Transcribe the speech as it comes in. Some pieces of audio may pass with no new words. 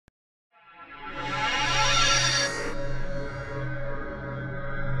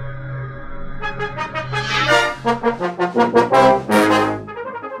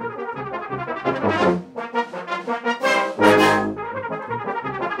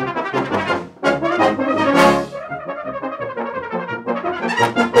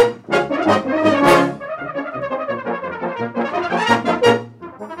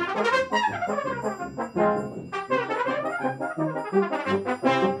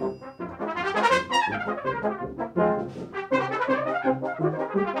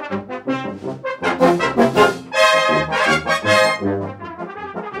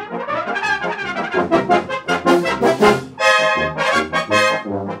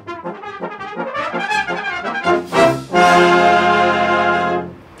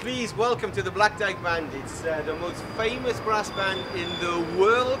Please welcome to the Black Dyke Band. It's the most famous brass band in the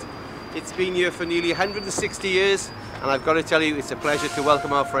world. It's been here for nearly 160 years, and I've got to tell you, it's a pleasure to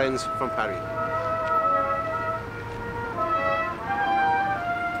welcome our friends from Paris.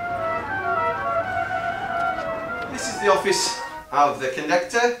 This is the office of the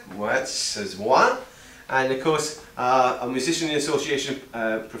conductor, c'est moi, and of course our musician in the association,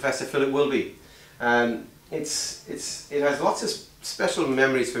 Professor Philip Wilby. It has lots of special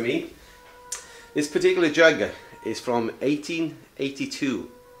memories for me. This particular jug is from 1882.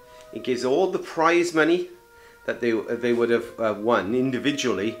 It gives all the prize money that they would have won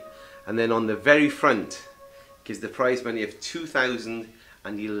individually, and then on the very front gives the prize money of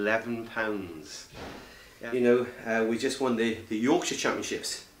 £2,011. Yeah. You know, we just won the Yorkshire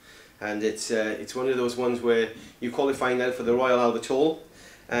Championships, and it's one of those ones where you qualify now for the Royal Albert Hall,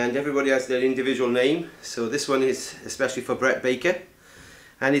 and everybody has their individual name. So this one is especially for Brett Baker,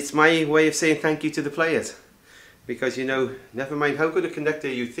 and it's my way of saying thank you to the players, because you know, never mind how good a conductor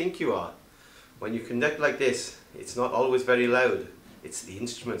you think you are, when you conduct like this, it's not always very loud. It's the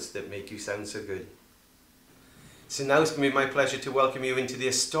instruments that make you sound so good. So now it's going to be my pleasure to welcome you into the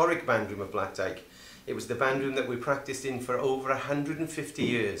historic band room of Black Dyke. It was the band room that we practiced in for over 150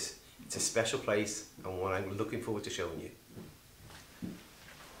 years. It's a special place, and one I'm looking forward to showing you.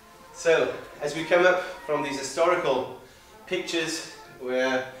 So, as we come up from these historical pictures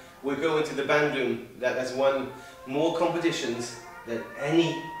where we're going to the band room that has won more competitions than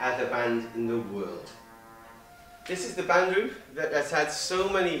any other band in the world. This is the band room that has had so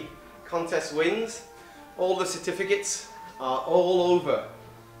many contest wins. All the certificates are all over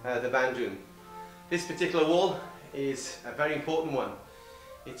the band room. This particular wall is a very important one.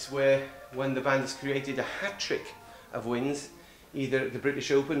 It's where, when the band has created a hat-trick of wins, either the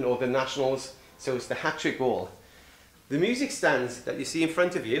British Open or the Nationals, so it's the hat-trick wall. The music stands that you see in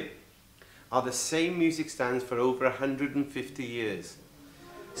front of you are the same music stands for over 150 years.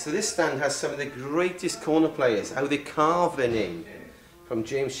 So this stand has some of the greatest corner players, how they carve their name, from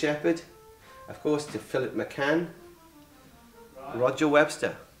James Shepherd, of course, to Philip McCann, Roger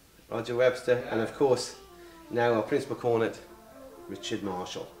Webster, and of course, now our principal cornet, Richard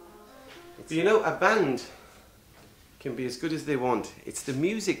Marshall. But you know, a band can be as good as they want. It's the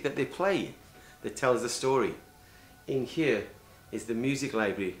music that they play that tells the story. In here is the music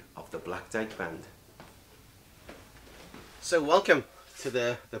library of the Black Dyke Band. So welcome to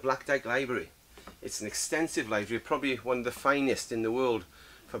the Black Dyke Library. It's an extensive library, probably one of the finest in the world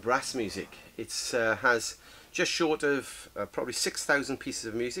for brass music. It has just short of probably 6,000 pieces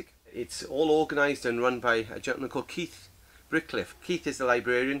of music. It's all organised and run by a gentleman called Keith Brickcliffe. Keith is the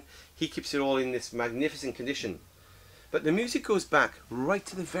librarian. He keeps it all in this magnificent condition. But the music goes back right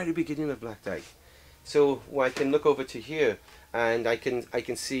to the very beginning of Black Dyke. So I can look over to here and I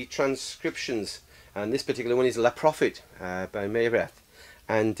can see transcriptions, and this particular one is La Prophet by Mayrath,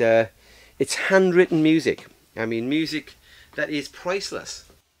 and it's handwritten music. I mean, music that is priceless.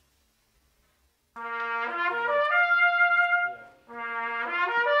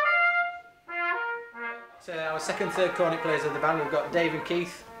 So our second, third cornet players of the band, we've got Dave and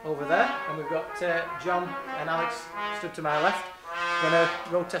Keith over there, and we've got John and Alex stood to my left. We're going to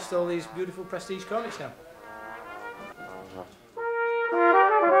road test all these beautiful prestige cornets now.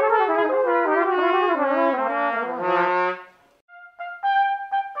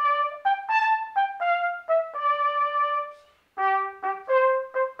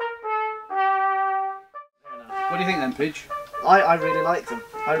 What do you think then, Pidge? I really like them.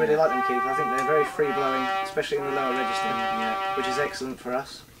 I really like them, Keith. I think they're very free blowing, especially in the lower register, which is excellent for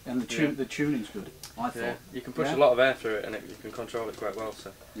us. And the tuning's good, I thought. Yeah. You can push a lot of air through it, and you can control it quite well.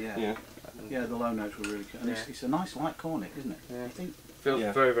 So yeah, the low notes were really good. And it's a nice light cornet, isn't it? Yeah. I think feels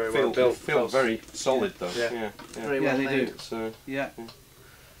very well built. Feels very solid though. Yeah, Very well they made. do. So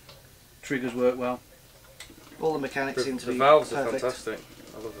triggers work well. All the mechanics seem to be The valves perfect. are fantastic.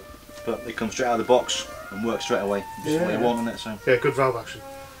 I love them. But they come straight out of the box and work straight away. Just what you want on it. So yeah, good valve action.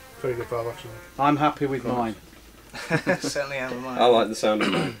 Very good valve action. I'm happy with mine. Certainly am with mine. I like the sound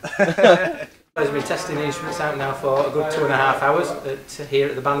of mine. We've been testing the instruments out now for a good 2.5 hours here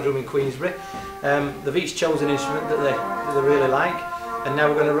at the band room in Queensbury. They've each chosen an instrument that they really like, and now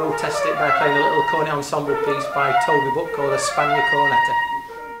we're going to road test it by playing a little cornet ensemble piece by Toby Buck called a Spanier Cornetta.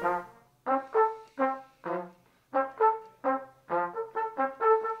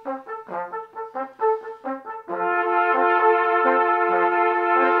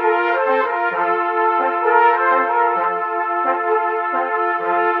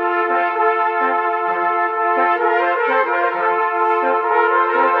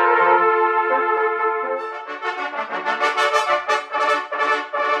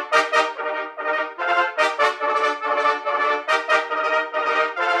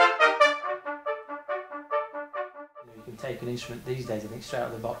 You can take an instrument these days, I think, straight out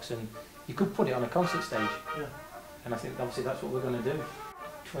of the box, and you could put it on a concert stage. Yeah. And I think obviously that's what we're going to do.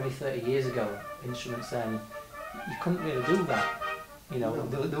 20, 30 years ago, instruments then, you couldn't really do that. You know,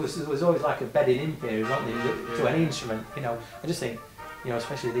 there was always like a bedding in period, wasn't there, to any instrument. You know, I just think, you know,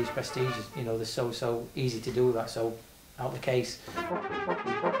 especially these prestiges, you know, they're so easy to do that. So out the case.